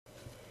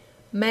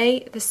May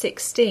the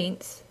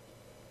 16th,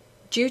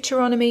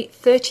 Deuteronomy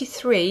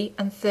 33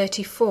 and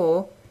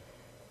 34,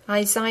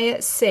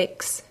 Isaiah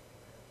 6,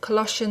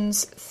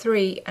 Colossians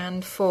 3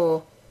 and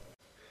 4.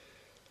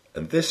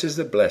 And this is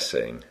the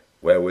blessing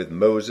wherewith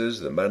Moses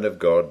the man of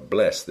God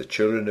blessed the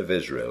children of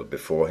Israel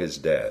before his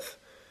death.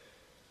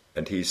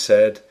 And he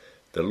said,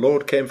 The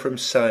Lord came from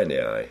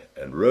Sinai,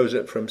 and rose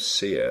up from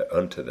Seir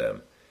unto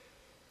them.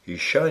 He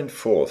shined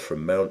forth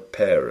from Mount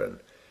Paran,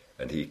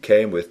 and he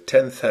came with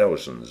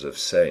 10,000s of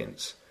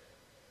saints.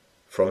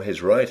 From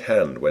his right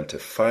hand went a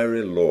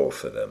fiery law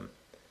for them.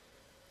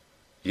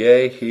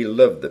 Yea, he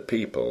loved the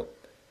people,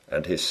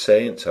 and his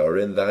saints are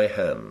in thy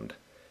hand,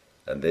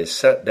 and they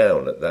sat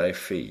down at thy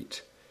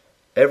feet.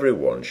 Every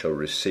one shall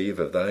receive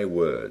of thy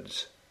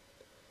words.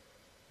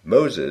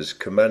 Moses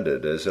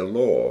commanded as a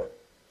law,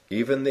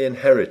 even the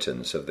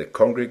inheritance of the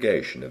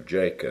congregation of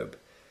Jacob.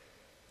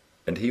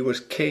 And he was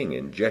king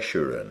in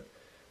Jeshurun,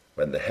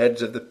 when the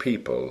heads of the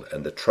people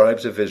and the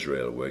tribes of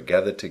Israel were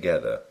gathered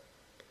together.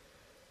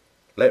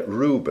 Let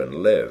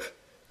Reuben live,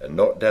 and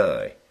not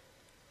die,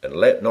 and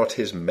let not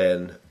his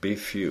men be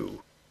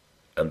few.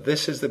 And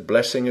this is the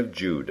blessing of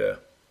Judah.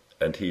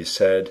 And he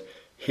said,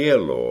 Hear,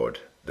 Lord,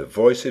 the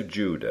voice of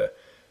Judah,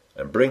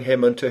 and bring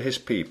him unto his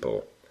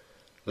people.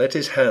 Let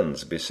his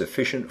hands be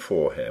sufficient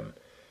for him,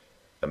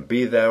 and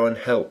be thou an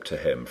help to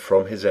him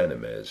from his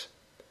enemies.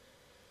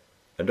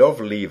 And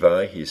of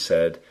Levi he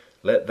said,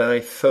 Let thy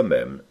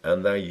Thummim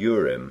and thy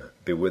Urim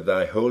be with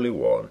thy Holy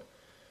One,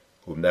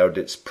 whom thou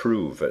didst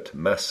prove at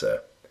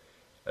Massa,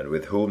 and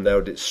with whom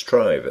thou didst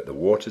strive at the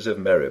waters of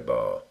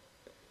Meribah,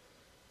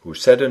 who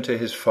said unto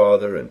his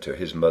father and to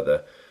his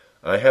mother,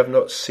 I have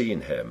not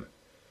seen him,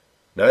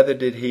 neither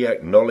did he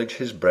acknowledge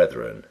his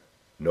brethren,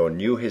 nor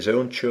knew his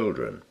own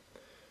children,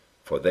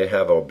 for they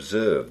have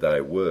observed thy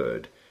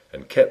word,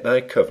 and kept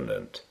thy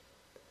covenant.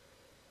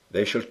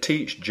 They shall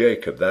teach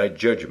Jacob thy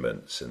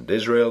judgments, and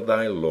Israel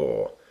thy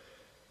law.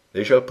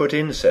 They shall put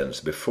incense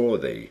before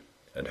thee,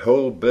 and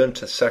whole burnt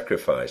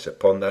sacrifice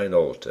upon thine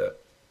altar.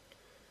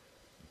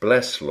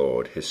 Bless,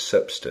 Lord, his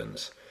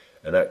substance,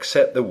 and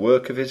accept the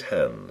work of his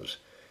hands.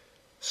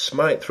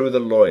 Smite through the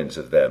loins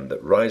of them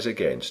that rise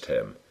against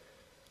him,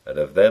 and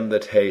of them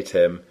that hate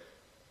him,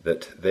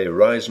 that they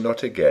rise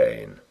not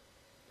again.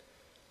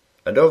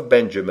 And of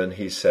Benjamin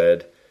he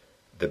said,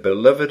 The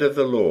beloved of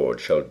the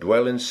Lord shall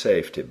dwell in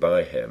safety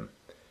by him,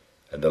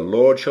 and the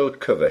Lord shall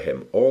cover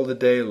him all the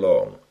day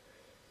long,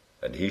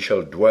 and he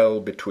shall dwell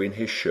between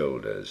his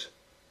shoulders.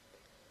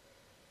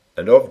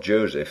 And of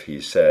Joseph he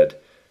said,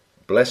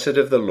 Blessed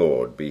of the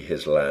Lord be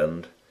his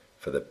land,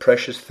 for the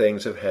precious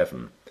things of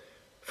heaven,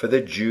 for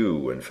the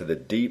dew, and for the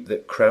deep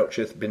that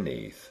croucheth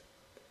beneath,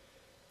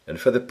 and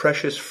for the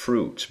precious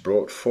fruits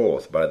brought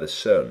forth by the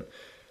sun,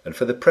 and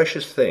for the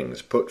precious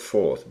things put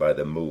forth by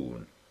the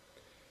moon,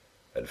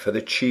 and for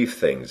the chief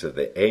things of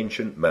the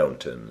ancient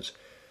mountains,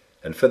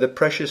 and for the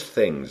precious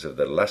things of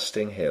the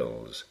lasting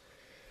hills,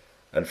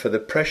 and for the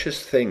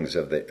precious things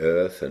of the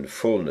earth and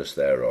fullness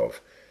thereof,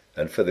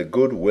 and for the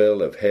good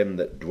will of him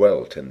that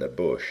dwelt in the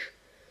bush.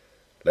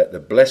 Let the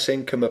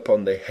blessing come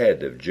upon the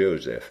head of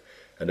Joseph,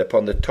 and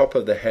upon the top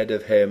of the head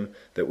of him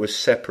that was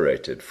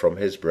separated from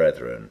his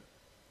brethren.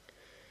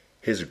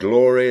 His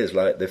glory is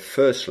like the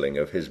firstling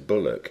of his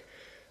bullock,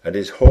 and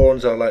his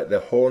horns are like the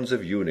horns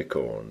of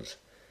unicorns.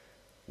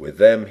 With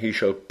them he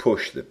shall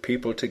push the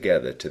people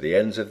together to the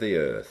ends of the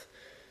earth,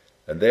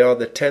 and they are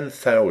the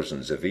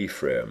 10,000s of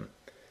Ephraim,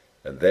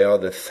 and they are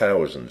the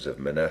thousands of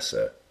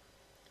Manasseh.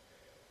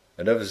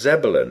 And of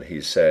Zebulun he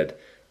said,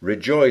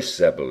 Rejoice,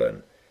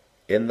 Zebulun,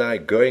 in thy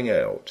going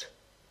out,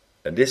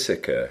 and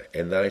Issachar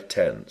in thy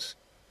tents.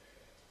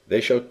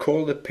 They shall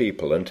call the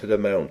people unto the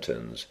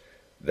mountains,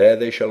 there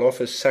they shall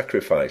offer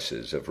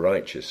sacrifices of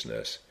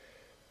righteousness,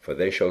 for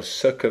they shall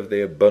suck of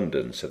the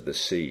abundance of the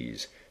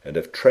seas, and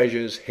of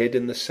treasures hid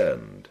in the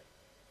sand.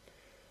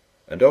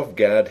 And of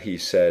Gad he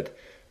said,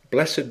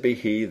 Blessed be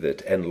he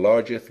that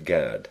enlargeth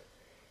Gad.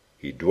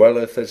 He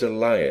dwelleth as a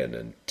lion,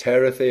 and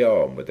teareth the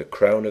arm with the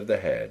crown of the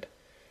head.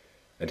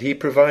 And he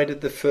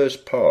provided the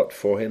first part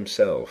for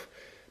himself,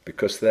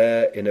 because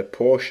there in a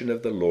portion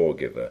of the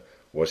lawgiver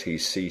was he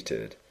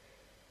seated.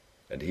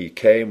 And he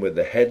came with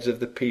the heads of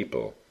the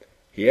people,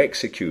 he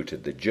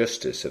executed the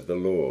justice of the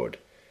Lord,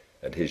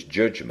 and his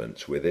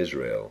judgments with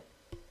Israel.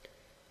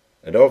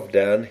 And of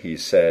Dan he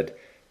said,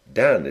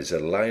 Dan is a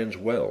lion's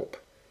whelp,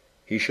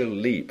 he shall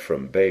leap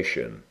from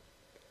Bashan.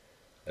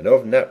 And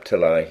of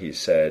Naphtali he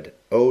said,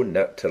 O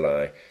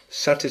Naphtali,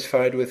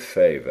 satisfied with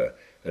favour,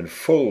 and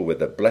full with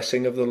the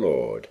blessing of the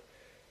Lord,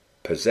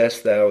 possess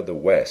thou the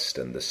west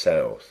and the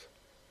south.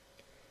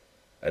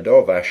 And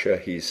of Asher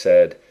he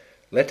said,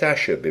 Let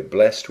Asher be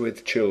blessed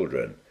with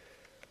children,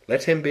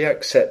 let him be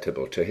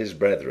acceptable to his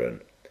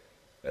brethren,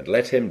 and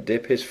let him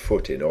dip his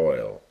foot in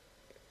oil.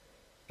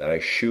 Thy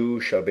shoe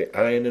shall be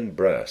iron and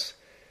brass,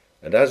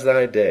 and as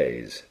thy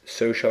days,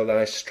 so shall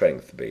thy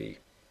strength be.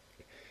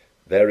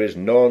 There is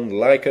none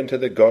like unto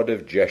the God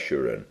of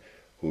Jeshurun,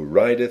 who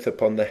rideth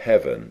upon the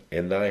heaven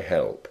in thy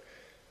help,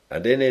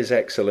 and in his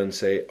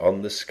excellency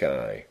on the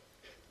sky.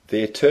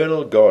 The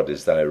eternal God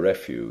is thy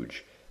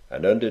refuge,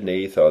 and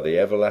underneath are the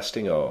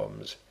everlasting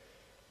arms.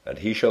 And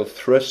he shall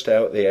thrust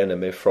out the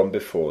enemy from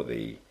before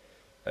thee,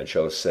 and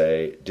shall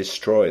say,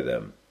 Destroy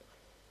them.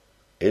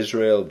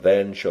 Israel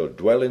then shall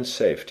dwell in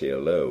safety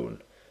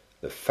alone.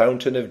 The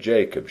fountain of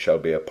Jacob shall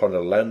be upon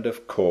a land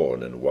of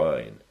corn and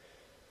wine.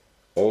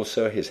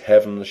 Also his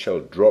heavens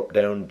shall drop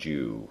down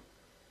dew.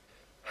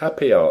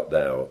 Happy art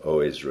thou,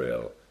 O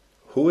Israel!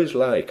 Who is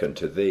like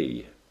unto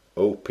thee,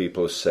 O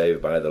people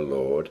saved by the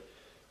Lord,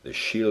 the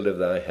shield of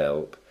thy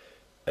help?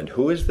 And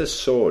who is the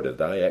sword of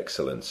thy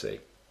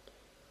excellency?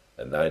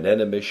 And thine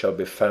enemies shall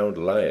be found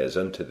liars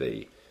unto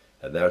thee,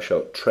 and thou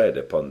shalt tread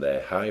upon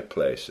their high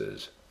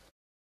places.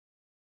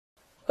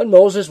 And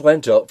Moses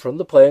went up from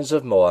the plains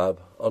of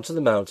Moab unto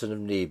the mountain of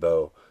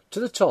Nebo,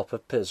 to the top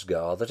of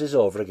Pisgah that is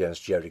over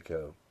against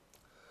Jericho.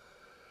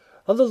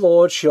 And the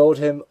Lord showed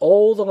him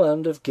all the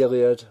land of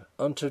Gilead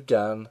unto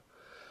Dan,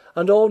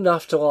 and all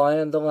Naphtali,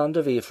 and the land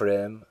of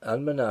Ephraim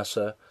and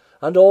Manasseh,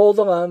 and all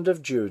the land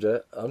of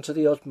Judah unto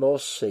the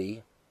utmost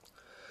sea,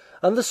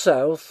 and the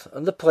south,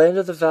 and the plain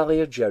of the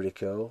valley of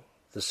Jericho,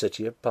 the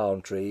city of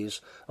palm trees,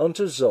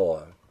 unto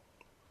Zoar.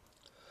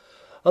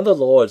 And the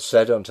Lord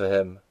said unto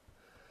him,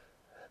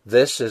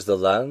 This is the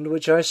land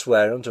which I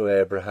sware unto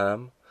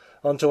Abraham,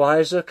 unto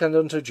Isaac, and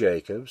unto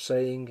Jacob,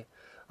 saying,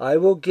 I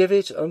will give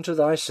it unto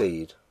thy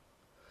seed.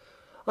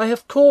 I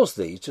have caused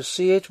thee to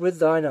see it with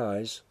thine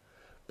eyes,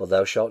 but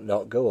thou shalt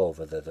not go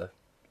over thither.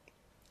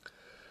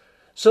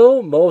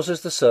 So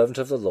Moses the servant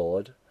of the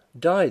Lord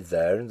died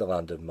there in the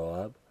land of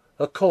Moab,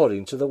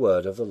 according to the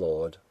word of the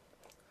Lord.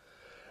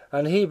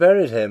 And he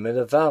buried him in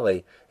a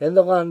valley in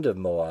the land of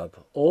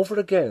Moab, over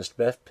against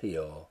Beth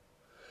Peor.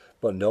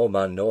 But no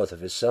man knoweth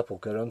of his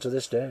sepulchre unto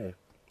this day.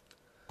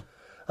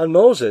 And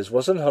Moses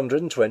was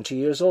 120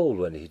 years old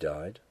when he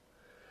died.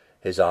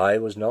 His eye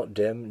was not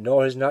dim,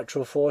 nor his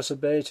natural force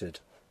abated.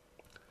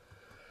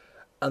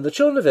 And the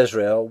children of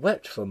Israel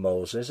wept for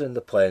Moses in the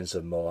plains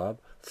of Moab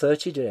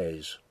 30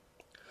 days.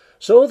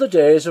 So the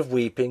days of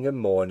weeping and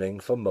mourning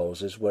for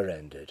Moses were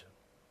ended.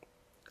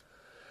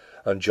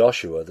 And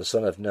Joshua the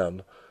son of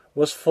Nun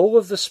was full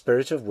of the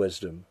spirit of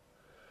wisdom,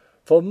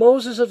 for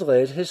Moses had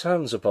laid his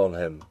hands upon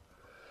him.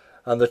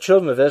 And the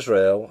children of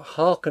Israel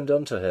hearkened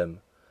unto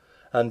him,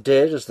 and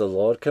did as the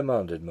Lord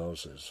commanded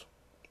Moses.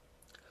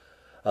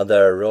 And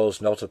there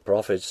arose not a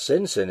prophet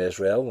since in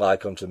Israel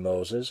like unto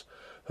Moses,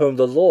 whom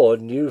the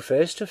Lord knew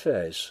face to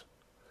face,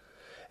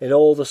 in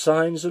all the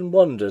signs and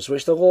wonders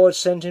which the Lord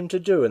sent him to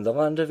do in the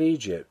land of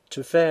Egypt,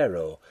 to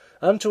Pharaoh,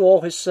 and to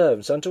all his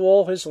servants, and to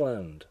all his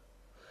land,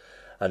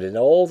 and in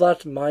all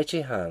that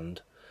mighty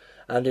hand,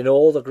 and in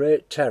all the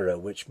great terror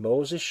which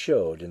Moses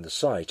showed in the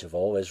sight of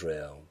all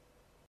Israel.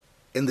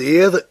 In the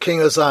year that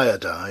King Uzziah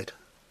died,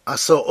 I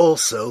saw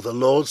also the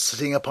Lord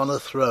sitting upon a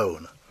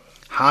throne,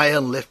 high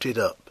and lifted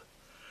up,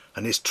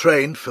 and his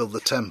train filled the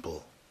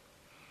temple.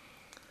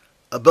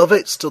 Above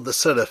it stood the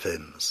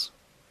seraphims.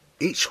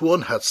 Each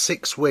one had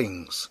 6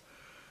 wings.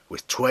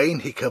 With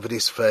twain he covered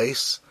his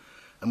face,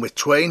 and with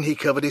twain he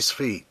covered his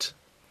feet,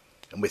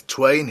 and with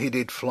twain he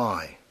did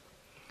fly.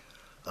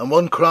 And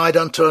one cried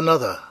unto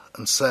another,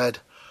 and said,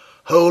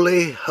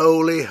 Holy,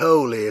 holy,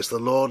 holy is the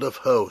Lord of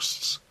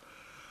hosts.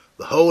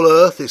 The whole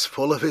earth is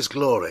full of his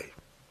glory.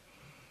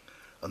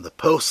 And the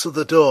posts of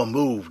the door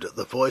moved at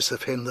the voice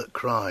of him that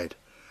cried,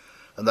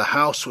 and the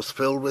house was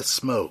filled with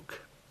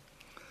smoke.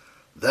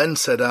 Then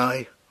said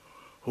I,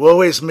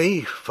 Woe is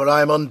me, for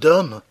I am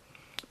undone,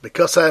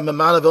 because I am a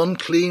man of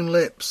unclean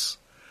lips,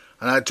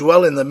 and I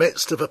dwell in the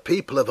midst of a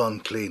people of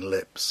unclean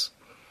lips.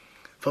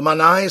 For mine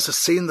eyes have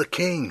seen the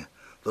King,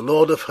 the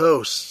Lord of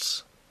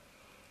hosts.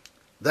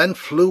 Then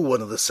flew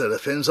one of the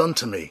seraphims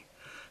unto me,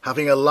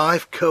 having a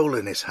live coal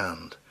in his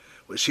hand,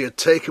 which he had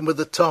taken with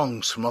the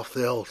tongs from off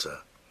the altar.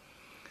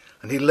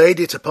 And he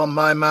laid it upon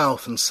my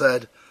mouth, and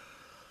said,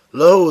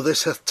 Lo,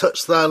 this hath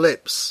touched thy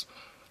lips,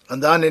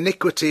 and thine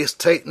iniquity is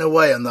taken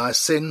away, and thy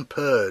sin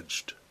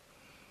purged.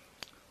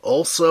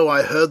 Also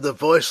I heard the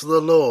voice of the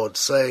Lord,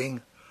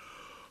 saying,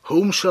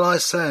 Whom shall I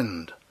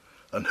send,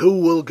 and who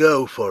will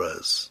go for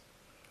us?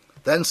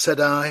 Then said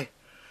I,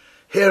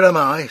 Here am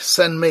I,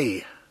 send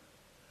me.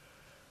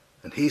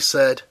 And he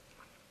said,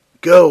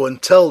 Go and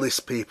tell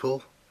this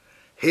people,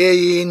 Hear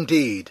ye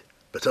indeed,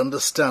 but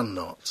understand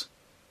not,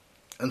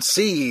 and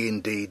see ye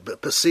indeed,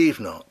 but perceive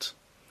not.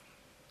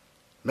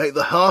 Make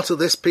the heart of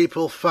this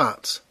people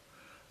fat,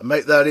 and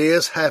make their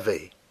ears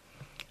heavy,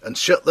 and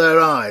shut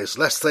their eyes,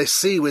 lest they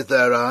see with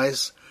their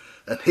eyes,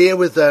 and hear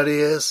with their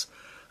ears,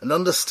 and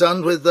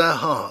understand with their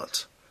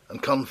heart,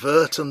 and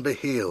convert and be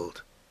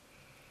healed.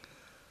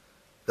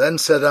 Then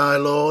said I,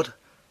 Lord,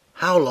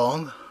 how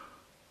long?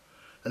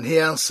 And he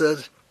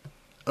answered,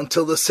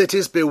 Until the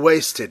cities be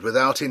wasted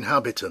without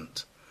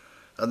inhabitant,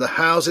 and the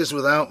houses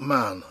without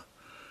man,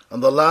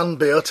 and the land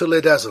be utterly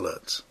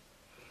desolate,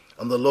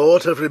 and the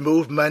Lord have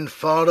removed men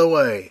far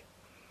away,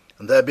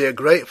 and there be a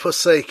great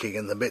forsaking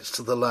in the midst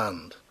of the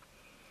land.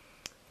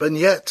 But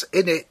yet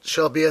in it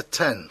shall be a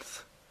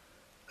tenth,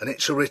 and it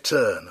shall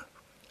return,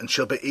 and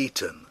shall be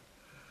eaten,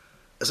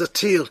 as a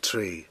teil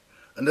tree,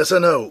 and as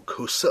an oak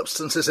whose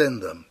substance is in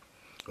them.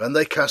 When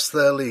they cast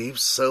their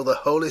leaves, so the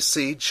holy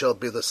seed shall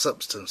be the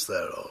substance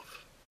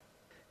thereof.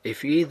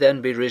 If ye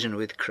then be risen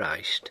with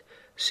Christ,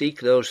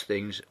 seek those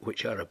things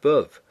which are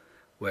above,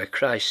 where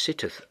Christ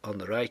sitteth on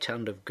the right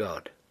hand of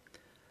God.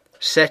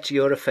 Set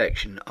your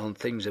affection on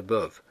things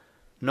above,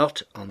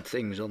 not on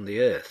things on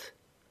the earth.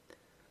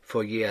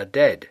 For ye are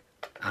dead,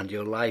 and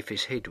your life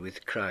is hid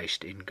with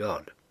Christ in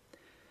God.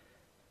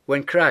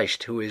 When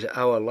Christ, who is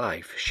our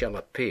life, shall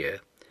appear,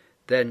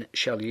 then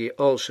shall ye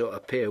also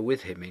appear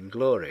with him in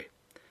glory.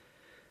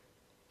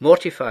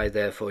 Mortify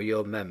therefore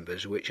your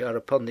members which are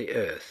upon the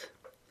earth,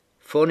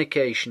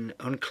 fornication,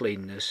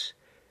 uncleanness,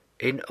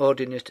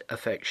 inordinate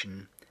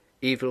affection,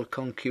 evil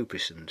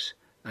concupiscence,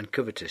 and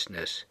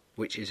covetousness,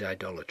 which is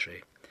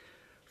idolatry.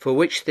 For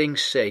which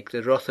things' sake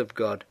the wrath of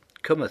God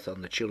cometh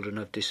on the children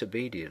of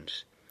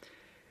disobedience,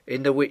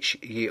 in the which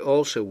ye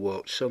also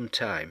walked some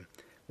time,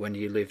 when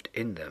ye lived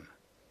in them.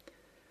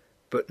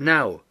 But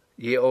now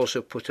ye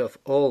also put off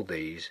all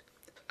these: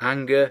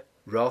 anger,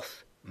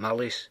 wrath,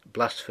 malice,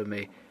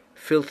 blasphemy,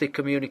 filthy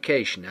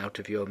communication out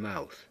of your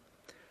mouth.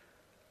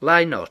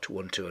 Lie not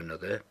one to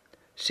another,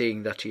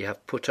 seeing that ye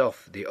have put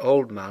off the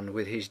old man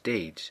with his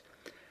deeds,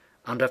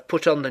 and have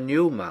put on the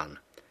new man,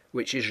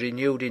 which is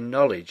renewed in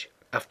knowledge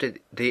after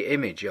the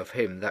image of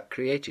him that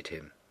created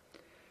him.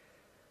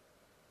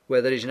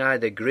 Where there is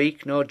neither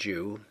Greek nor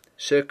Jew,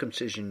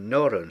 circumcision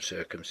nor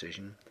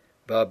uncircumcision,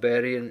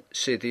 barbarian,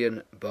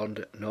 Scythian,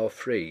 bond nor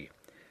free,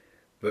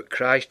 but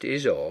Christ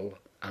is all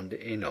and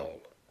in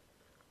all.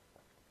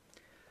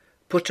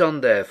 Put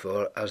on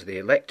therefore, as the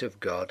elect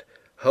of God,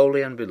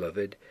 holy and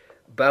beloved,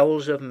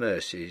 bowels of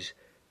mercies,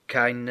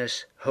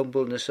 kindness,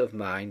 humbleness of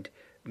mind,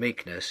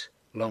 meekness,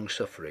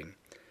 long-suffering,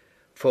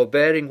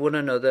 forbearing one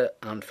another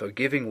and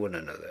forgiving one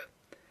another.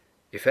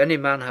 If any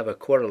man have a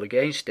quarrel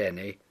against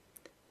any,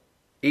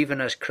 even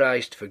as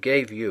Christ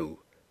forgave you,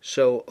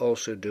 so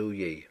also do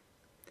ye.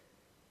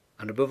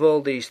 And above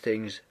all these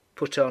things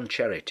put on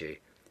charity,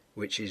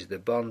 which is the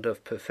bond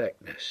of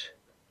perfectness.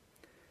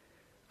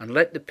 And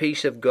let the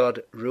peace of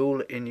God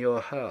rule in your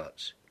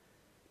hearts,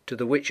 to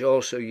the which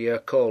also ye are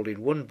called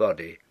in one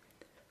body,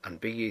 and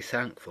be ye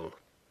thankful.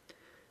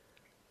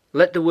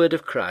 Let the word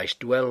of Christ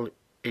dwell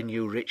in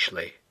you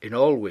richly, in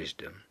all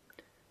wisdom,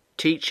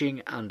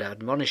 teaching and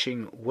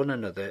admonishing one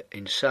another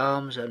in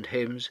psalms and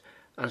hymns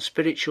and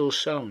spiritual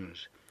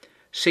songs,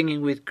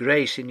 singing with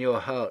grace in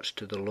your hearts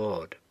to the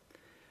Lord.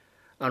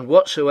 And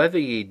whatsoever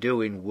ye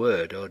do in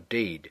word or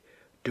deed,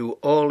 do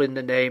all in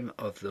the name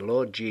of the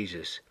Lord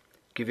Jesus,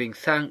 giving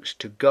thanks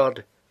to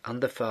God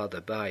and the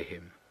Father by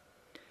him.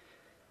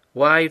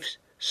 Wives,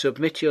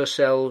 submit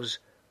yourselves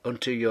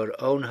unto your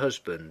own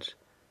husbands,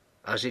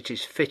 as it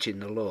is fit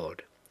in the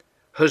Lord.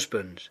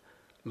 Husbands,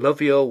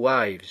 love your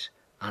wives,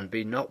 and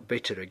be not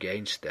bitter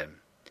against them.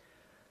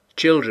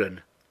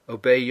 Children,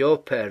 obey your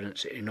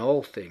parents in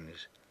all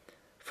things,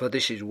 for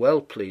this is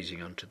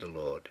well-pleasing unto the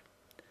Lord.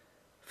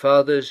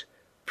 Fathers,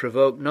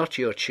 provoke not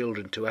your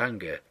children to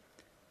anger,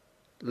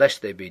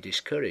 lest they be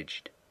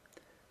discouraged.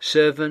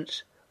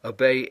 Servants,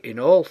 obey in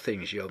all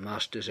things your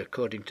masters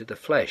according to the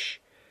flesh,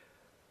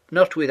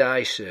 not with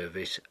eye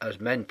service as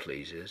men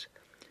pleasers,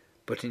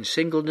 but in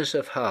singleness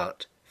of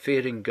heart,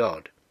 fearing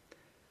God.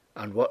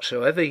 And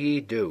whatsoever ye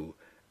do,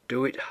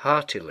 do it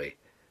heartily,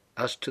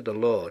 as to the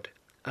Lord,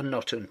 and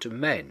not unto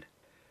men,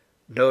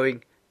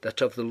 knowing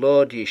that of the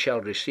Lord ye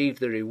shall receive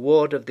the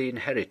reward of the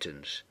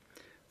inheritance,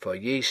 for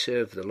ye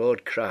serve the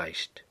Lord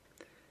Christ.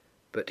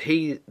 But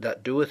he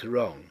that doeth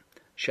wrong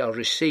shall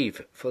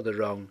receive for the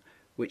wrong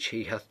which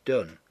he hath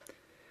done,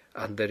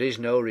 and there is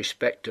no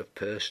respect of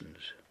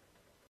persons.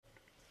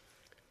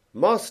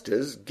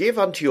 Masters, give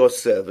unto your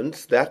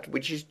servants that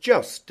which is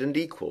just and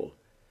equal,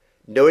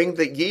 knowing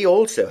that ye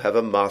also have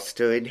a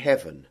master in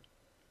heaven.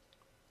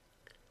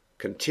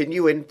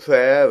 Continue in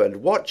prayer, and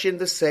watch in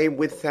the same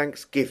with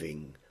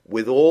thanksgiving,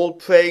 withal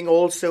praying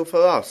also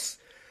for us,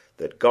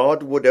 that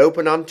God would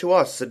open unto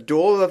us a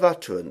door of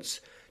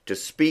utterance, to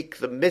speak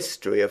the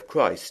mystery of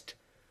Christ,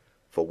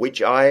 for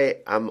which I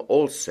am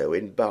also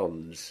in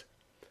bonds,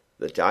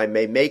 that I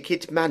may make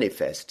it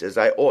manifest as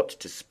I ought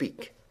to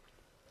speak.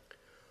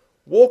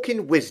 Walk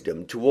in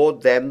wisdom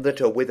toward them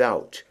that are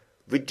without,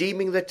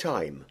 redeeming the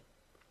time.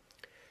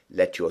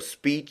 Let your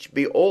speech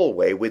be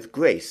alway with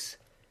grace,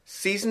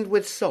 seasoned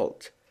with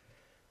salt,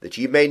 that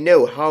ye may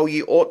know how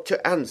ye ought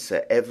to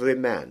answer every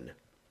man.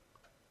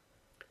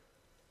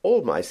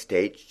 All my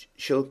state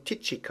shall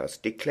Tychicus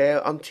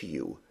declare unto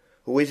you,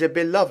 who is a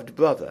beloved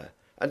brother,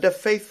 and a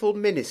faithful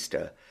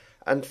minister,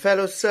 and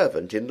fellow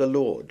servant in the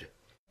Lord,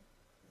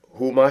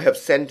 whom I have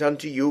sent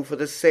unto you for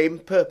the same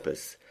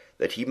purpose,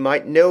 that he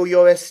might know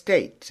your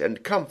estate,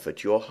 and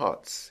comfort your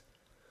hearts,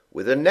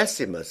 with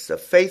Onesimus, a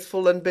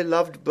faithful and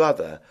beloved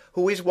brother,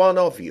 who is one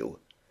of you.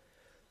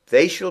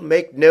 They shall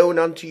make known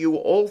unto you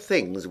all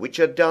things which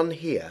are done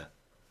here.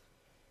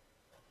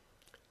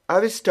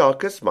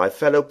 Aristarchus, my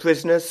fellow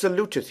prisoner,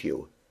 saluteth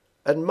you,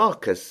 and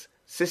Marcus,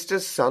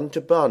 sister's son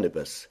to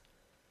Barnabas,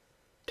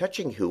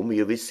 touching whom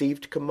ye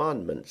received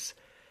commandments.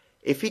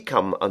 If he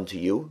come unto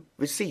you,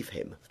 receive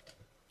him.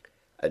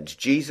 and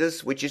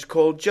Jesus, which is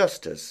called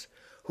Justus,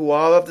 who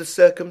are of the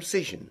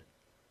circumcision.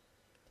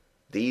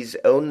 These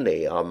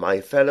only are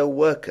my fellow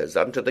workers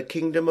unto the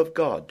kingdom of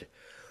God,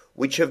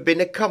 which have been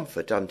a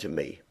comfort unto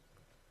me.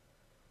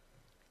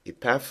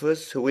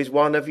 Epaphras, who is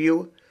one of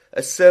you,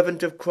 a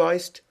servant of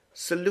Christ,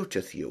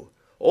 saluteth you,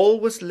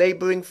 always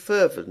labouring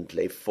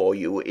fervently for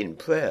you in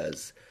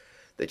prayers,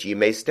 that ye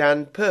may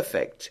stand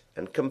perfect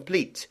and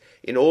complete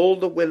in all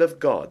the will of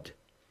God.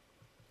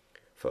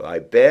 For I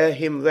bear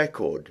him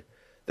record,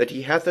 that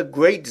he hath a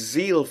great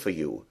zeal for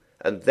you,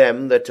 and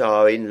them that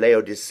are in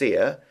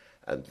Laodicea,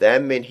 and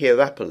them in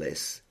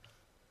Hierapolis.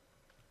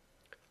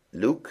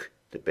 Luke,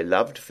 the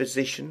beloved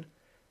physician,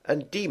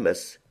 and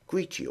Demas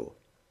greet you.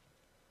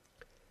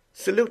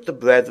 Salute the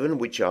brethren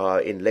which are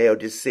in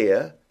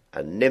Laodicea,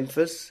 and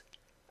Nymphas,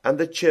 and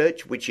the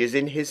church which is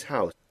in his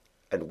house.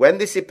 And when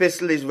this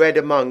epistle is read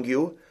among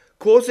you,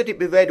 cause that it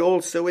be read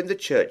also in the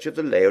church of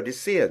the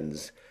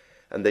Laodiceans,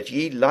 and that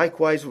ye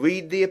likewise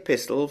read the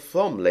epistle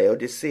from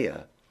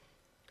Laodicea.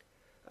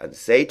 And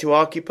say to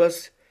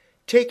Archippus,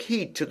 Take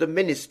heed to the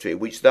ministry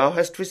which thou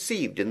hast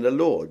received in the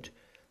Lord,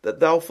 that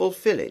thou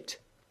fulfill it.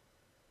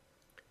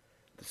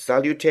 The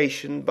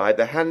salutation by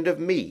the hand of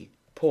me,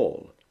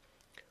 Paul.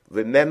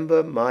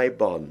 Remember my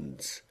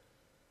bonds.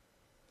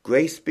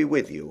 Grace be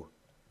with you.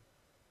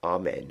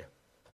 Amen.